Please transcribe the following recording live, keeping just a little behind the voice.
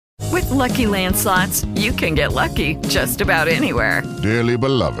Lucky Land Slots, you can get lucky just about anywhere. Dearly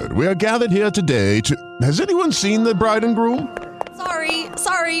beloved, we are gathered here today to... Has anyone seen the bride and groom?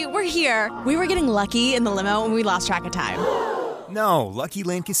 Sorry, we're here. We were getting lucky in the limo and we lost track of time. No, Lucky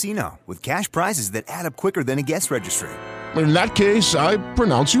Land Casino, with cash prizes that add up quicker than a guest registry. In that case, I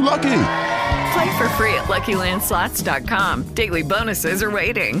pronounce you lucky. Play for free at LuckyLandSlots.com. Daily bonuses are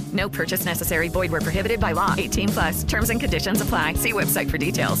waiting. No purchase necessary. Void where prohibited by law. 18+. Terms and conditions apply. See website for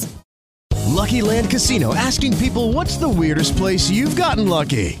details. Lucky Land Casino, asking people, what's the weirdest place you've gotten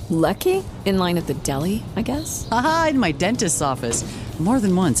lucky? Lucky? In line at the deli, I guess? Aha, in my dentist's office. More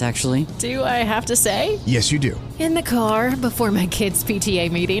than once, actually. Do I have to say? Yes, you do. In the car before my kids'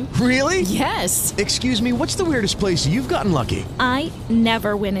 PTA meeting. Really? Yes. Excuse me, what's the weirdest place you've gotten lucky? I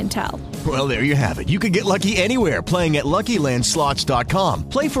never win and tell. Well, there you have it. You can get lucky anywhere, playing at LuckyLandSlots.com.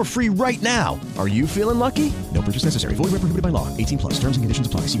 Play for free right now. Are you feeling lucky? No purchase necessary. Void where prohibited by law. 18+. Terms and conditions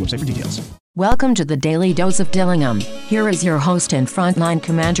apply. See website for details. Welcome to the Daily Dose of Dillingham. Here is your host and frontline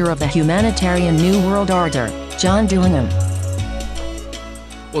commander of the humanitarian New World Order, John Dillingham.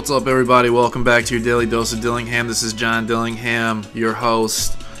 What's up, everybody? Welcome back to your Daily Dose of Dillingham. This is John Dillingham, your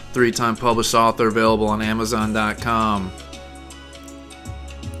host, 3-time published author, available on Amazon.com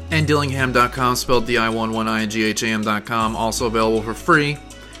and Dillingham.com, spelled D-I-1-1-I-N-G-H-A-M.com. Also available for free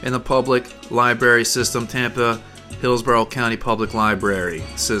in the public library system, Tampa, Hillsborough County Public Library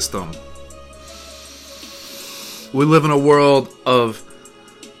system. We live in a world of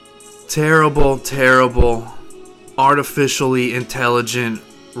terrible, artificially intelligent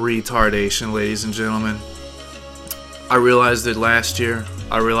retardation, ladies and gentlemen. I realized it last year.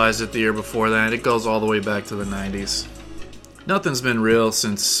 I realized it the year before that. It goes all the way back to the 90s. Nothing's been real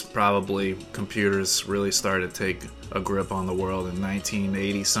since probably computers really started to take a grip on the world in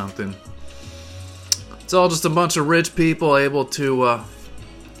 1980 something. It's all just a bunch of rich people able to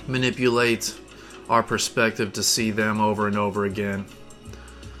manipulate our perspective to see them over and over again.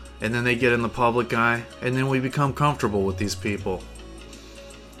 And then they get in the public eye, and then we become comfortable with these people.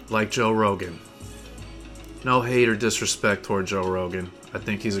 Like Joe Rogan. No hate or disrespect toward Joe Rogan. I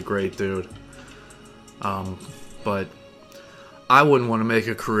think he's a great dude. But I wouldn't want to make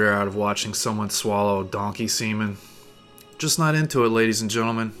a career out of watching someone swallow donkey semen. Just not into it, ladies and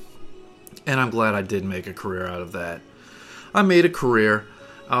gentlemen. And I'm glad I did make a career out of that. I made a career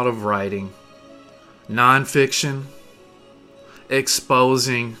out of writing nonfiction,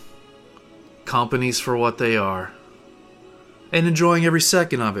 exposing companies for what they are, and enjoying every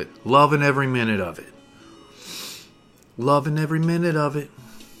second of it, loving every minute of it. Loving every minute of it.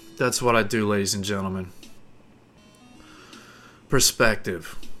 That's what I do, ladies and gentlemen.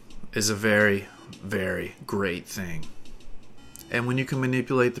 Perspective is a very, very great thing. And when you can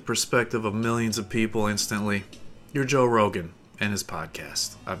manipulate the perspective of millions of people instantly, you're Joe Rogan and his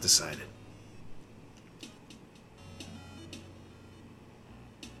podcast. I've decided.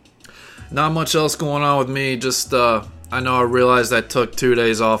 Not much else going on with me. Just, I know I realized I took 2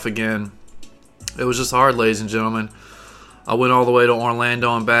 days off again. It was just hard, ladies and gentlemen. I went all the way to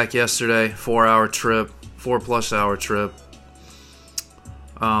Orlando and back yesterday. 4-hour trip. 4+ hour trip.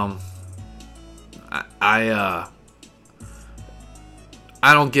 I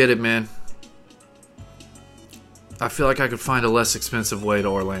don't get it, man. I feel like I could find a less expensive way to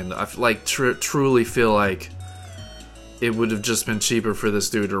Orlando. I truly feel like it would have just been cheaper for this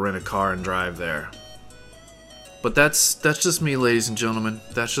dude to rent a car and drive there. But that's just me, ladies and gentlemen.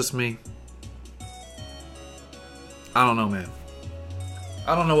 That's just me. I don't know, man.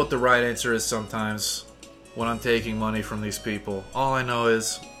 I don't know what the right answer is sometimes when I'm taking money from these people. All I know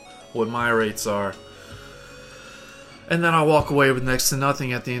is what my rates are. And then I walk away with next to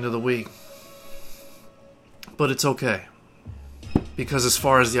nothing at the end of the week. But it's okay. Because as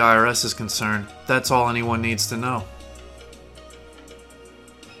far as the IRS is concerned, that's all anyone needs to know.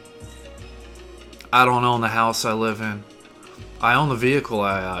 I don't own the house I live in. I own the vehicle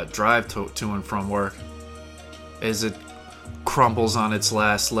I drive to and from work. As it crumbles on its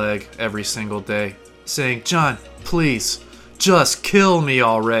last leg every single day. Saying, John, please, just kill me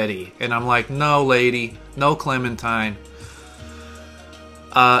already. And I'm like, no lady, no Clementine.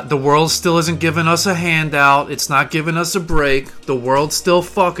 The world still isn't giving us a handout. It's not giving us a break. The world's still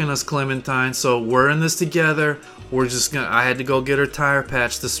fucking us, Clementine. So we're in this together. I had to go get her tire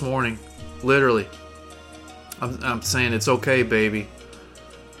patched this morning. Literally. I'm saying it's okay, baby.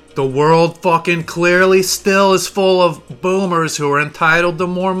 The world fucking clearly still is full of boomers who are entitled to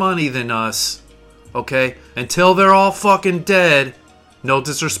more money than us. Okay? Until they're all fucking dead. No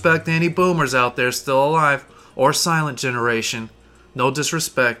disrespect to any boomers out there still alive. Or silent generation. No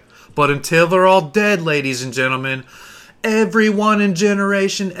disrespect. But until they're all dead, ladies and gentlemen, everyone in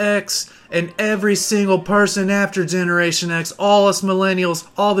Generation X and every single person after Generation X, all us millennials,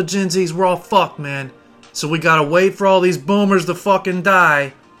 all the Gen Zs, we're all fucked, man. So we gotta wait for all these boomers to fucking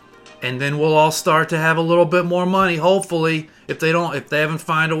die, and then we'll all start to have a little bit more money, hopefully, if they haven't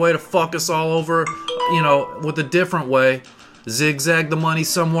found a way to fuck us all over, you know, with a different way. Zigzag the money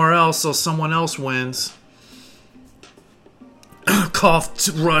somewhere else so someone else wins. Cough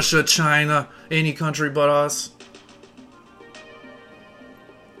to Russia, China, any country but us.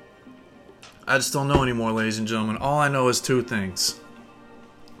 I just don't know anymore, ladies and gentlemen. All I know is two things.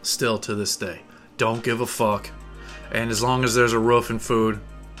 Still to this day. Don't give a fuck. And as long as there's a roof and food,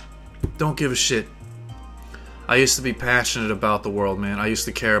 don't give a shit. I used to be passionate about the world, man. I used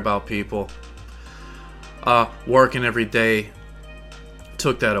to care about people. Working every day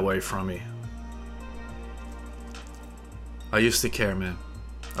took that away from me. I used to care, man.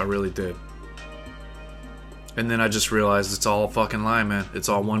 I really did. And then I just realized it's all a fucking lie, man. It's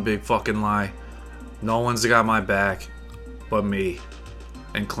all one big fucking lie. No one's got my back but me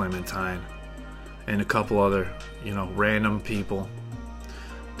and Clementine and a couple other, you know, random people.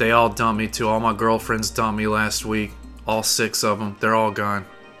 They all dumped me too. All my girlfriends dumped me last week. All 6 of them. They're all gone.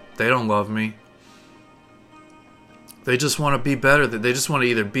 They don't love me. They just want to be better. They just want to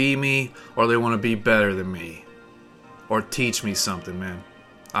either be me or they want to be better than me. Or teach me something, man.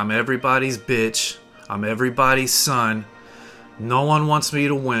 I'm everybody's bitch. I'm everybody's son. No one wants me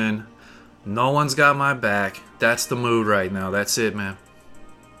to win. No one's got my back. That's the mood right now. That's it, man.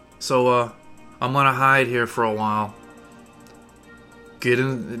 So, I'm gonna hide here for a while. Get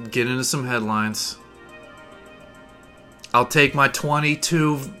into some headlines. I'll take my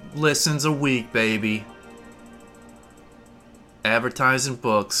 22 listens a week, baby. Advertising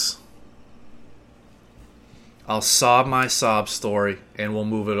books. I'll sob my sob story, and we'll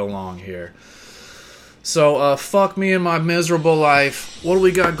move it along here. So, fuck me and my miserable life. What do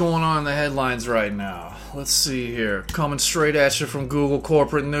we got going on in the headlines right now? Let's see here. Coming straight at you from Google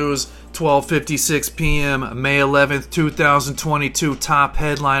Corporate News, 12:56 p.m., May 11th, 2022. Top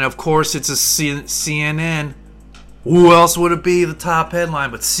headline, of course, it's a CNN. Who else would it be, the top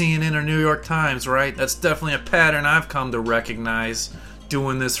headline, but CNN or New York Times, right? That's definitely a pattern I've come to recognize,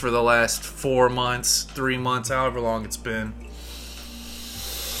 doing this for the last 4 months, 3 months, however long it's been.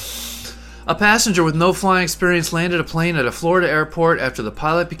 A passenger with no flying experience landed a plane at a Florida airport after the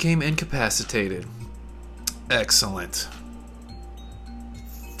pilot became incapacitated. Excellent.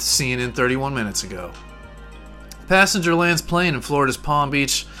 CNN 31 minutes ago. Passenger lands plane in Florida's Palm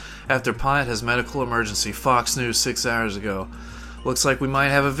Beach after pilot has medical emergency. Fox News 6 hours ago. Looks like we might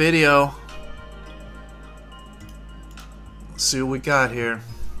have a video. Let's see what we got here.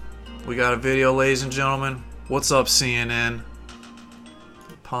 We got a video, ladies and gentlemen. What's up, CNN?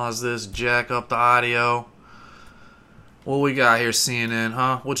 Pause this, jack up the audio. What we got here, CNN,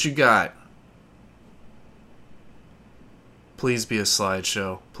 huh? What you got? Please be a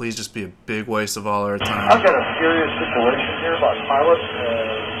slideshow. Please just be a big waste of all our time. I've got a serious situation here about pilots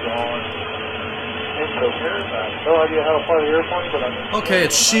going incoherent. I have no idea how to fly the airplane, but I'm... Okay,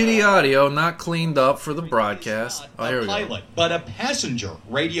 it's shitty audio, not cleaned up for the broadcast. Oh, here we go. Pilot, but a passenger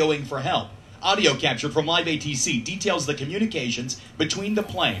radioing for help. Audio captured from Live ATC details the communications between the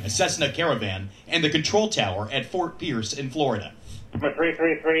plane, a Cessna Caravan, and the control tower at Fort Pierce in Florida.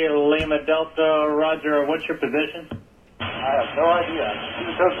 333 Lima Delta, Roger. What's your position? I have no idea. I see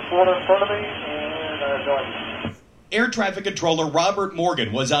the coast of Florida in front of me, and I have no idea. Air traffic controller Robert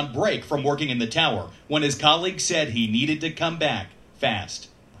Morgan was on break from working in the tower when his colleague said he needed to come back fast.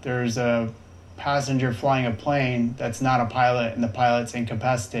 There's a passenger flying a plane that's not a pilot, and the pilot's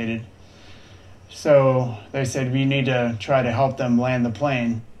incapacitated. So they said we need to try to help them land the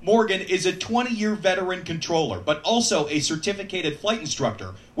plane. Morgan is a 20-year veteran controller, but also a certificated flight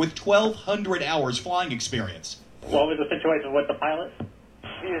instructor with 1,200 hours flying experience. What was the situation with the pilot?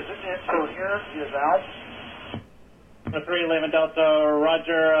 He is incoherent. He is out. 3 Lima Delta,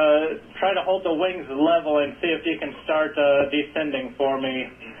 Roger. Try to hold the wings level and see if you can start descending for me.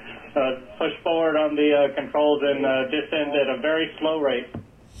 Push forward on the controls and descend at a very slow rate.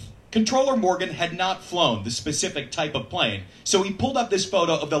 Controller Morgan had not flown the specific type of plane, so he pulled up this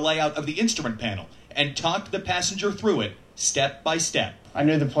photo of the layout of the instrument panel and talked the passenger through it step by step. I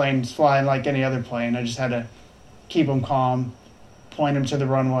knew the plane's flying like any other plane. I just had to keep him calm, point him to the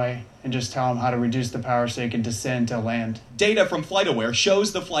runway, and just tell him how to reduce the power so he can descend to land. Data from FlightAware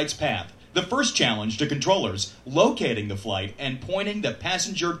shows the flight's path. The first challenge to controllers, locating the flight and pointing the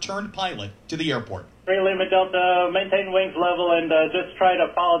passenger-turned-pilot to the airport. 3 Lima Delta, maintain wings level and just try to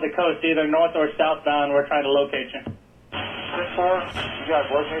follow the coast, either north or southbound. We're trying to locate you. 6 You guys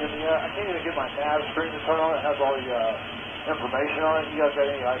located me yet? I can't even get my nav screen to turn on. It has all the information on it. You guys got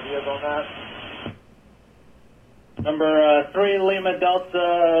any ideas on that? Number 3 Lima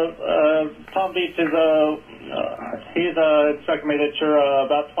Delta, Palm Beach is he's instructing me that you're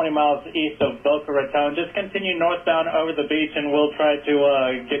about 20 miles east of Boca Raton. Just continue northbound over the beach and we'll try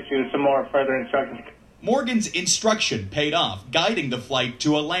to get you some more further instructions. Morgan's instruction paid off, guiding the flight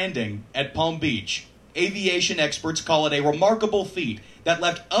to a landing at Palm Beach. Aviation experts call it a remarkable feat that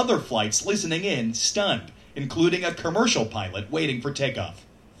left other flights listening in stunned, including a commercial pilot waiting for takeoff.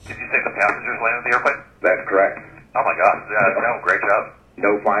 Did you say the passengers landed the airplane? That's correct. Oh my gosh, no, great job.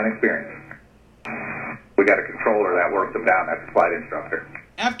 No flying experience. We got a controller that works them down. That's the flight instructor.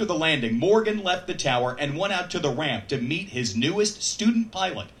 After the landing, Morgan left the tower and went out to the ramp to meet his newest student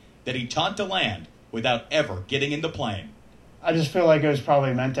pilot that he taught to land without ever getting in the plane. I just feel like it was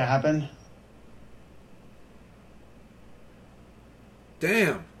probably meant to happen.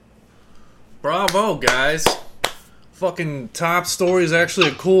 Damn. Bravo, guys. Fucking top story is actually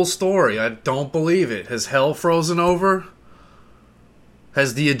a cool story. I don't believe it. Has hell frozen over?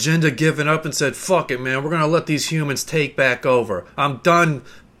 Has the agenda given up and said, fuck it, man, we're gonna let these humans take back over. I'm done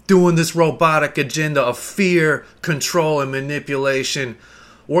doing this robotic agenda of fear, control, and manipulation.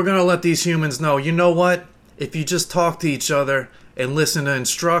 We're gonna let these humans know, you know what? If you just talk to each other and listen to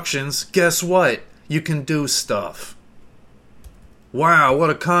instructions, guess what? You can do stuff. Wow,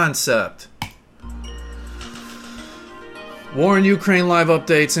 what a concept. War in Ukraine live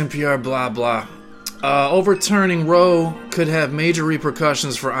updates, NPR, blah, blah. Overturning Roe could have major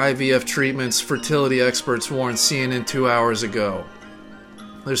repercussions for IVF treatments, fertility experts warned CNN 2 hours ago.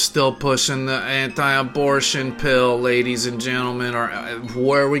 They're still pushing the anti-abortion pill, ladies and gentlemen.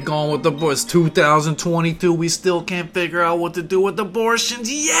 Where are we going with the abortion? 2022, we still can't figure out what to do with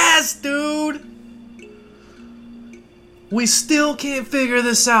abortions. Yes, dude! We still can't figure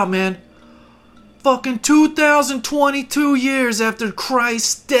this out, man. Fucking 2022 years after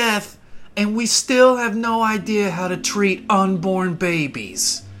Christ's death, and we still have no idea how to treat unborn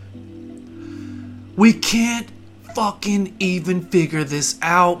babies. We can't fucking even figure this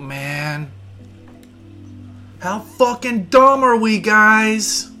out, man. How fucking dumb are we,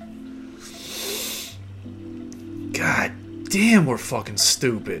 guys? God damn, we're fucking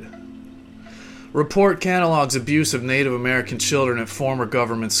stupid. Report catalogs abuse of Native American children at former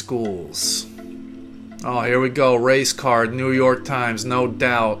government schools. Oh, here we go. Race card, New York Times, no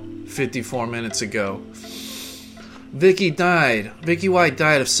doubt. 54 minutes ago. Vicky White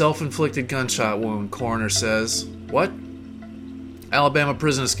died of self-inflicted gunshot wound, coroner says. What? Alabama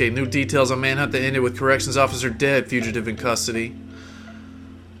prison escape. New details on manhunt that ended with corrections officer dead, fugitive in custody.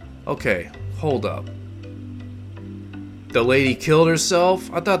 Okay, hold up. The lady killed herself?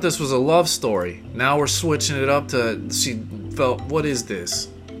 I thought this was a love story. Now we're switching it up to she felt. What is this?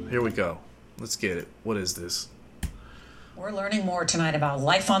 Here we go. Let's get it. What is this? We're learning more tonight about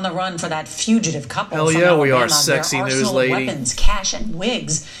life on the run for that fugitive couple. Hell yeah, we are, sexy news lady. Weapons, cash, and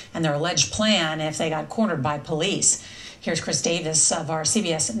wigs, and their alleged plan if they got cornered by police. Here's Chris Davis of our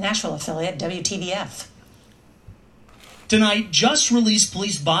CBS Nashville affiliate, WTVF. Tonight, just released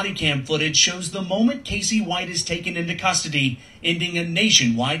police body cam footage shows the moment Casey White is taken into custody, ending a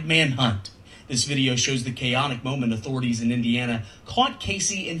nationwide manhunt. This video shows the chaotic moment authorities in Indiana caught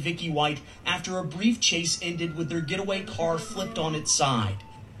Casey and Vicky White after a brief chase ended with their getaway car flipped on its side.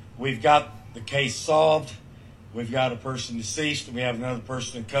 We've got the case solved. We've got a person deceased, and we have another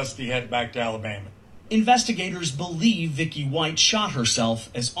person in custody headed back to Alabama. Investigators believe Vicky White shot herself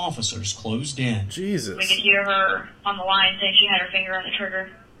as officers closed in. Jesus. We could hear her on the line saying she had her finger on the trigger.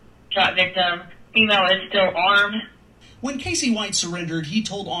 Shot victim. Female is still armed. When Casey White surrendered, he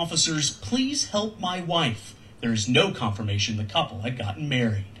told officers, "Please help my wife." There's no confirmation the couple had gotten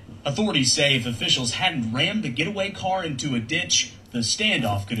married. Authorities say if officials hadn't rammed the getaway car into a ditch, the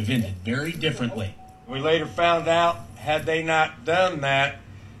standoff could have ended very differently. We later found out, had they not done that,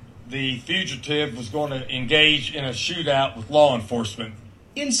 the fugitive was going to engage in a shootout with law enforcement.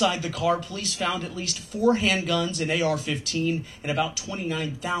 Inside the car, police found at least 4 handguns, an AR-15, and about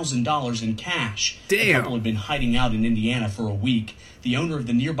 $29,000 in cash. Damn. The couple had been hiding out in Indiana for a week. The owner of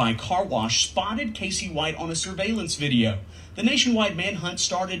the nearby car wash spotted Casey White on a surveillance video. The nationwide manhunt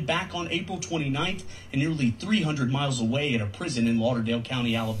started back on April 29th and nearly 300 miles away at a prison in Lauderdale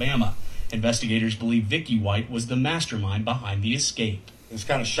County, Alabama. Investigators believe Vicky White was the mastermind behind the escape. It's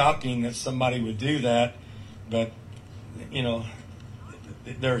kind of shocking that somebody would do that, but, you know,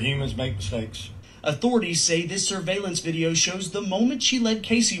 they're humans, make mistakes. Authorities say this surveillance video shows the moment she led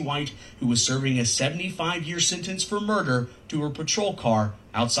Casey White, who was serving a 75-year sentence for murder, to her patrol car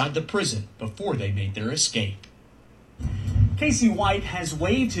outside the prison before they made their escape. Casey White has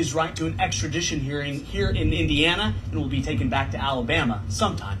waived his right to an extradition hearing here in Indiana and will be taken back to Alabama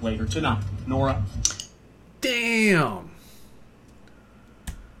sometime later tonight. Nora? Damn.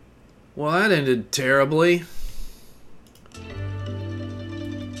 Well, that ended terribly.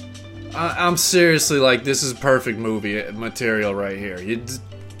 I'm seriously like, this is perfect movie material right here.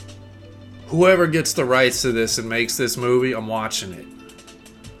 Whoever gets the rights to this and makes this movie, I'm watching it.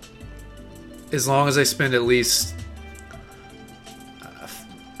 As long as they spend at least,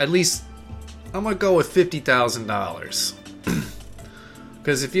 I'm gonna go with $50,000.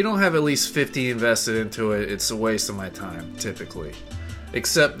 Because if you don't have at least 50 invested into it, it's a waste of my time, typically.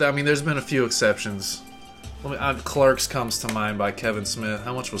 Except, I mean, there's been a few exceptions. Clerks comes to mind by Kevin Smith.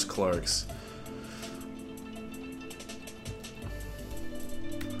 How much was Clerks?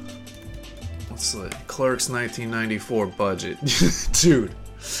 What's the Clerks 1994 budget? Dude,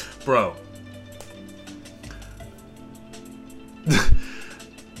 bro.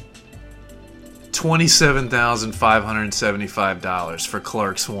 $27,575 for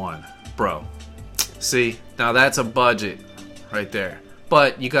Clerks 1. Bro. See? Now that's a budget right there.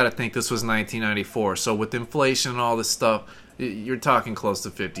 But you got to think this was 1994. So with inflation and all this stuff, you're talking close to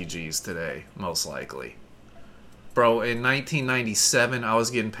 50 G's today, most likely. Bro, in 1997, I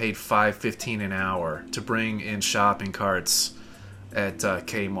was getting paid $5.15 an hour to bring in shopping carts at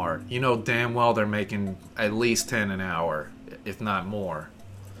Kmart. You know damn well they're making at least 10 an hour, if not more.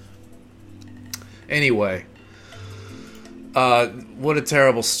 Anyway, what a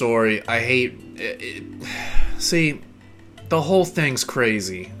terrible story. I hate it. See, the whole thing's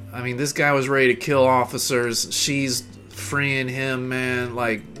crazy. I mean, this guy was ready to kill officers. She's freeing him, man.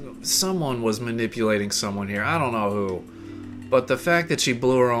 Like, someone was manipulating someone here. I don't know who. But the fact that she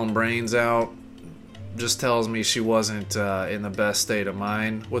blew her own brains out just tells me she wasn't in the best state of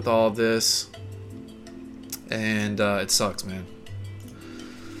mind with all of this. And it sucks, man.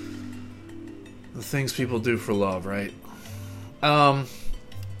 The things people do for love, right?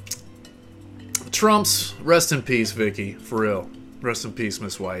 Trump's, rest in peace, Vicky, for real. Rest in peace,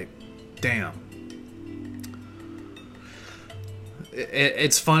 Miss White. Damn.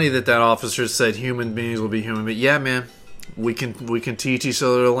 It's funny that officer said human beings will be human, but yeah, man, we can teach each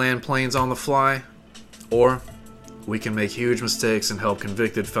other to land planes on the fly, or we can make huge mistakes and help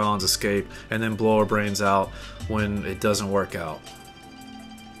convicted felons escape, and then blow our brains out when it doesn't work out.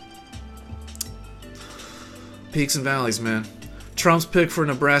 Peaks and valleys, man. Trump's pick for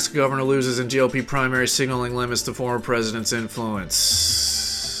Nebraska governor loses in GOP primary, signaling limits to former president's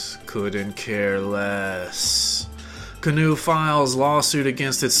influence. Couldn't care less. Canoe files lawsuit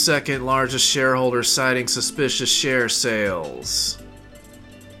against its second largest shareholder, citing suspicious share sales.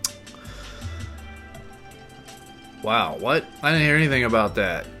 Wow, what? I didn't hear anything about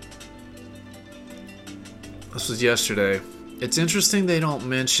that. This was yesterday. It's interesting they don't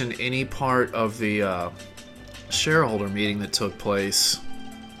mention any part of the shareholder meeting that took place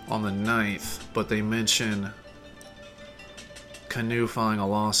on the 9th, but they mention Canoe filing a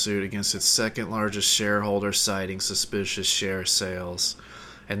lawsuit against its second largest shareholder, citing suspicious share sales.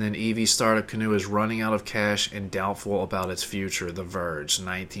 And then EV startup Canoe is running out of cash and doubtful about its future. The Verge,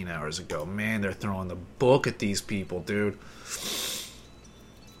 19 hours ago. Man, they're throwing the book at these people, dude.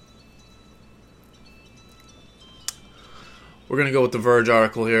 We're going to go with the Verge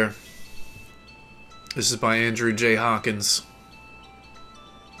article here. This is by Andrew J. Hawkins.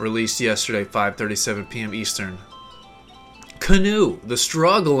 Released yesterday, 5:37 p.m. Eastern. Canoe, the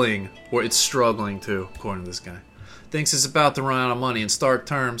struggling, or it's struggling to, according to this guy, thinks it's about to run out of money. In stark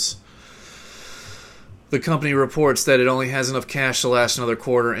terms, the company reports that it only has enough cash to last another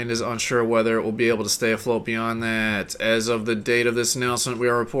quarter and is unsure whether it will be able to stay afloat beyond that. As of the date of this announcement, we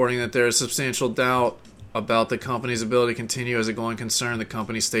are reporting that there is substantial doubt about the company's ability to continue as a going concern. The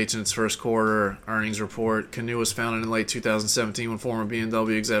company states in its first quarter earnings report, Canoe was founded in late 2017 when former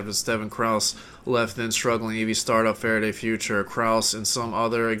BMW executive Steven Krause left then struggling EV startup Faraday Future. Krause and some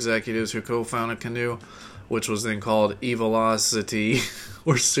other executives who co-founded Canoe, which was then called eVelocity,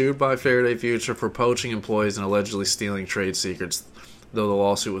 were sued by Faraday Future for poaching employees and allegedly stealing trade secrets, though the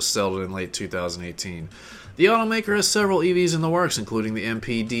lawsuit was settled in late 2018. The automaker has several EVs in the works, including the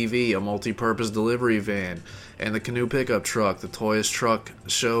MPDV, a multi-purpose delivery van, and the Canoe pickup truck. The Toyota truck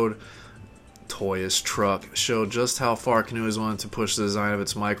showed just how far Canoe is willing to push the design of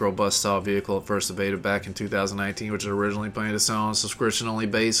its microbus-style vehicle, at first debated back in 2019, which was originally planned to sell on a subscription-only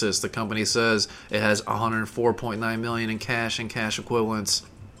basis. The company says it has $104.9 million in cash and cash equivalents.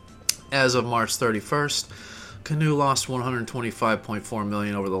 As of March 31st, Canoe lost $125.4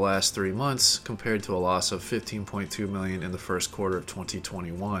 million over the last 3 months, compared to a loss of $15.2 million in the first quarter of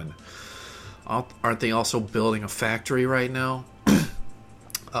 2021. Aren't they also building a factory right now?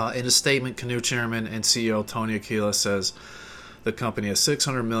 In a statement, Canoo chairman and CEO Tony Aquila says the company has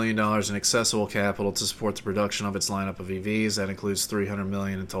 $600 million in accessible capital to support the production of its lineup of EVs. That includes $300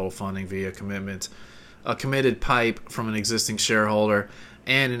 million in total funding via a committed PIPE from an existing shareholder,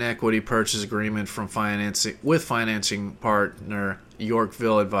 and an equity purchase agreement from financing partner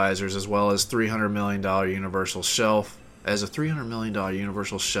Yorkville Advisors, as well as $300 million universal shelf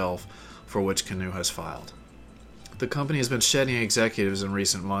for which Canoo has filed. The company has been shedding executives in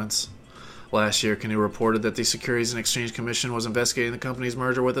recent months. Last year, Canoo reported that the Securities and Exchange Commission was investigating the company's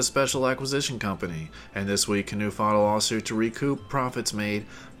merger with a special acquisition company, and this week Canoo filed a lawsuit to recoup profits made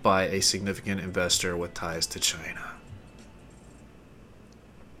by a significant investor with ties to China.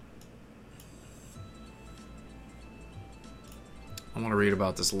 I want to read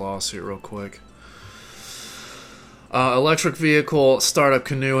about this lawsuit real quick. Electric vehicle startup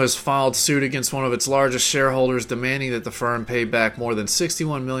Canoo has filed suit against one of its largest shareholders, demanding that the firm pay back more than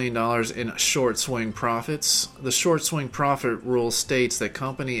 $61 million in short swing profits. The short swing profit rule states that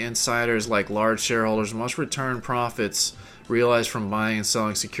company insiders, like large shareholders, must return profits realized from buying and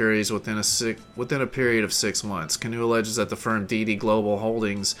selling securities within a period of 6 months. Canoo alleges that the firm DD Global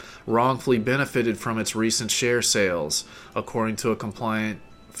Holdings wrongfully benefited from its recent share sales, according to a complaint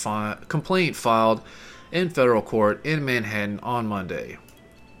filed in federal court in Manhattan on Monday.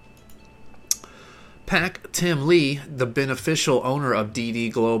 Pak Tim Lee, the beneficial owner of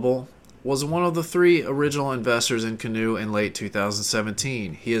DD Global, was one of the 3 original investors in Canoo in late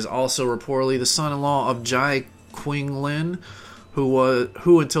 2017. He is also reportedly the son-in-law of Jai Qinglin,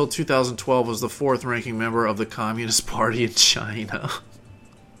 who until 2012 was the 4th-ranking member of the Communist Party in China.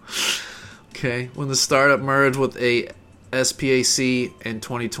 Okay, when the startup merged with a SPAC in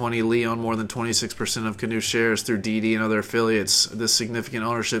 2020, Lee owned more than 26% of Canoo shares through DD and other affiliates. This significant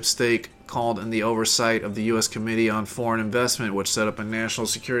ownership stake called in the oversight of the U.S. Committee on Foreign Investment, which set up a national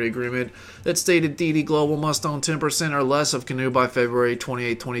security agreement that stated DD Global must own 10% or less of Canoo by February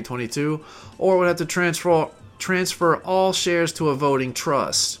 28, 2022, or would have to transfer all shares to a voting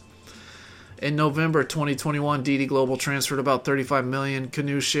trust. In November 2021, DD Global transferred about 35 million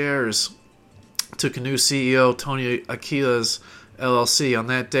Canoo shares to Canoo CEO Tony Aquila's LLC. On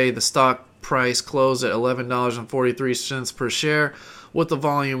that day, the stock price closed at $11.43 per share, with the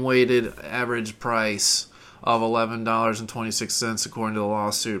volume-weighted average price of $11.26, according to the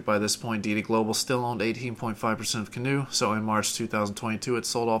lawsuit. By this point, DD Global still owned 18.5% of Canoo, so in March 2022, it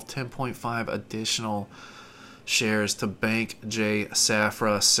sold off 10.5 additional shares to Bank J.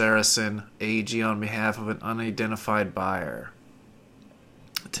 Safra Saracen AG on behalf of an unidentified buyer.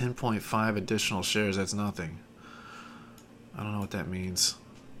 10.5 additional shares, that's nothing. I don't know what that means.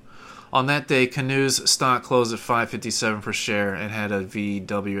 On that day, Canoo's stock closed at $5.57 per share and had a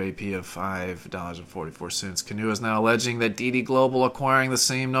VWAP of $5.44. Canoo is now alleging that DD Global acquiring the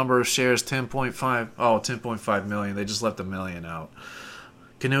same number of shares, 10.5 million. They just left a million out.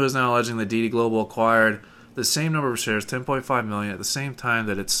 Canoo is now alleging that DD Global acquired the same number of shares, 10.5 million, at the same time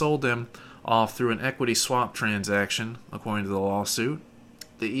that it sold them off through an equity swap transaction, according to the lawsuit.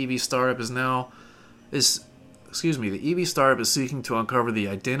 The EV startup is seeking to uncover the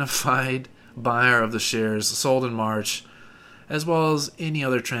identified buyer of the shares sold in March, as well as any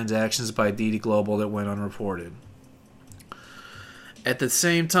other transactions by DD Global that went unreported. At the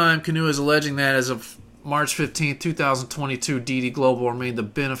same time, Canoo is alleging that as of March 15, 2022, DD Global remained the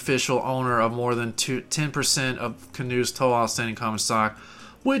beneficial owner of more than 10% of Canoo's total outstanding common stock,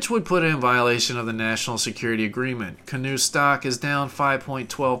 which would put it in violation of the National Security Agreement. Canoo's stock is down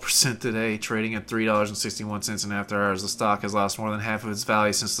 5.12% today, trading at $3.61 in after hours. The stock has lost more than half of its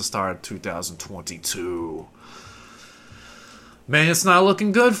value since the start of 2022. Man, it's not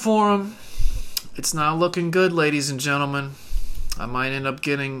looking good for them. It's not looking good, ladies and gentlemen. I might end up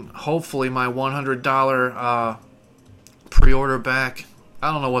getting, hopefully, my $100 pre-order back.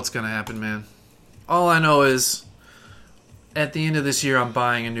 I don't know what's going to happen, man. All I know is, at the end of this year, I'm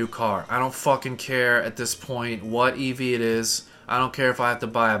buying a new car. I don't fucking care at this point what EV it is. I don't care if I have to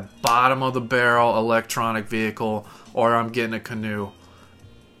buy a bottom-of-the-barrel electronic vehicle or I'm getting a Canoo.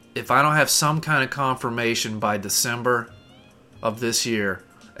 If I don't have some kind of confirmation by December of this year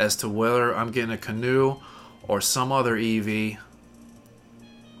as to whether I'm getting a Canoo or some other EV,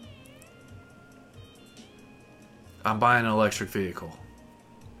 I'm buying an electric vehicle.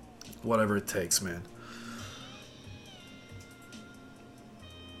 Whatever it takes, man.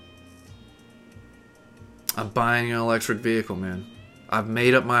 I'm buying an electric vehicle, man. I've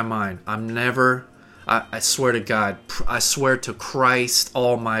made up my mind. I swear to God, I swear to Christ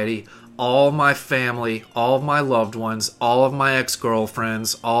Almighty, all of my family, all of my loved ones, all of my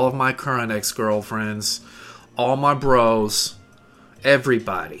ex-girlfriends, all of my current ex-girlfriends, all my bros,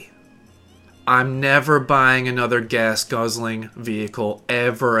 everybody. I'm never buying another gas-guzzling vehicle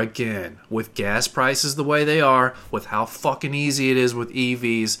ever again. With gas prices the way they are, with how fucking easy it is with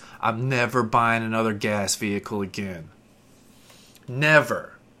EVs, I'm never buying another gas vehicle again.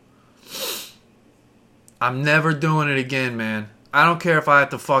 Never. I'm never doing it again, man. I don't care if I have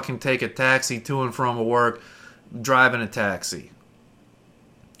to fucking take a taxi to and from work, driving a taxi.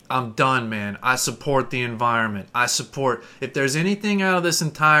 I'm done, man. I support the environment. If there's anything out of this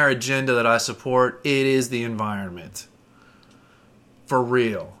entire agenda that I support, it is the environment. For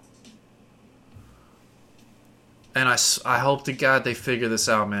real. And I hope to God they figure this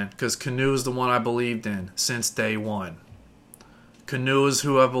out, man. Because Canoe is the one I believed in since day one. Canoe is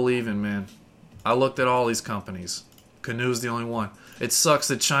who I believe in, man. I looked at all these companies. Canoe's the only one. It sucks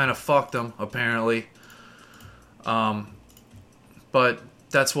that China fucked them, apparently. But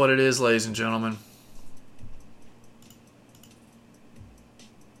that's what it is, ladies and gentlemen.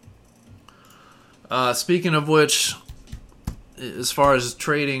 Speaking of which, as far as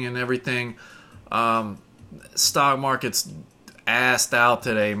trading and everything, stock market's assed out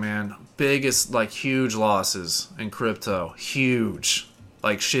today, man. Biggest, huge losses in crypto. Huge.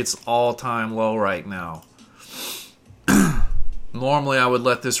 Shit's all-time low right now. Normally I would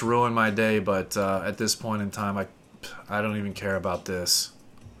let this ruin my day, but at this point in time, I don't even care about this.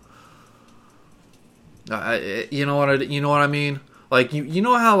 You know what I mean? You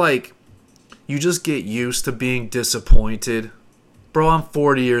know how you just get used to being disappointed? Bro, I'm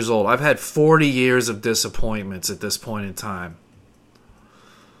 40 years old. I've had 40 years of disappointments at this point in time.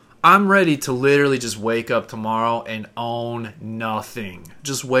 I'm ready to literally just wake up tomorrow and own nothing.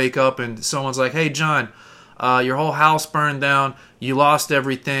 Just wake up and someone's like, hey, John, your whole house burned down. You lost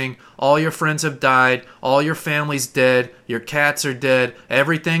everything. All your friends have died. All your family's dead. Your cats are dead.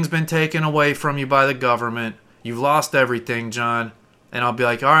 Everything's been taken away from you by the government. You've lost everything, John. And I'll be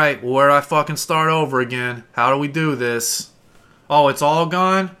like, all right, well, where do I fucking start over again? How do we do this? Oh, it's all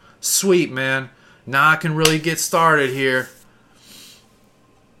gone? Sweet, man. Now I can really get started here.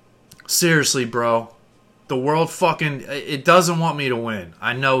 Seriously, bro. The world it doesn't want me to win.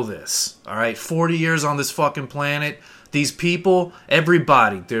 I know this. Alright? 40 years on this fucking planet. These people,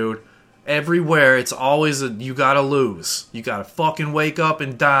 everybody, dude. Everywhere, it's always you gotta lose. You gotta fucking wake up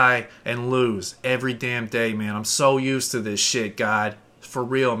and die and lose. Every damn day, man. I'm so used to this shit, God. For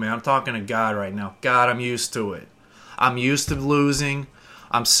real, man. I'm talking to God right now. God, I'm used to it. I'm used to losing.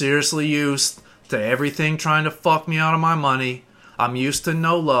 I'm seriously used to everything trying to fuck me out of my money. I'm used to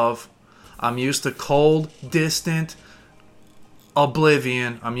no love. I'm used to cold, distant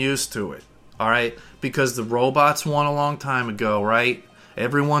oblivion. I'm used to it, alright? Because the robots won a long time ago, right?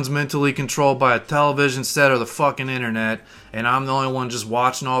 Everyone's mentally controlled by a television set or the fucking internet, and I'm the only one just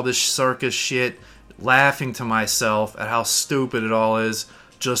watching all this circus shit, laughing to myself at how stupid it all is,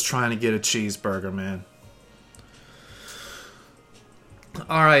 just trying to get a cheeseburger, man.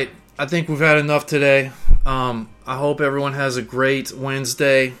 Alright, I think we've had enough today. I hope everyone has a great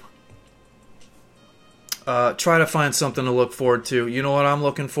Wednesday. Try to find something to look forward to. You know what I'm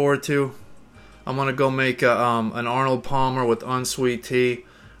looking forward to? I'm going to go make an Arnold Palmer with unsweet tea,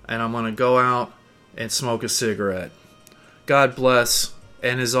 and I'm going to go out and smoke a cigarette. God bless,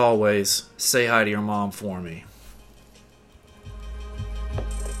 and as always, say hi to your mom for me.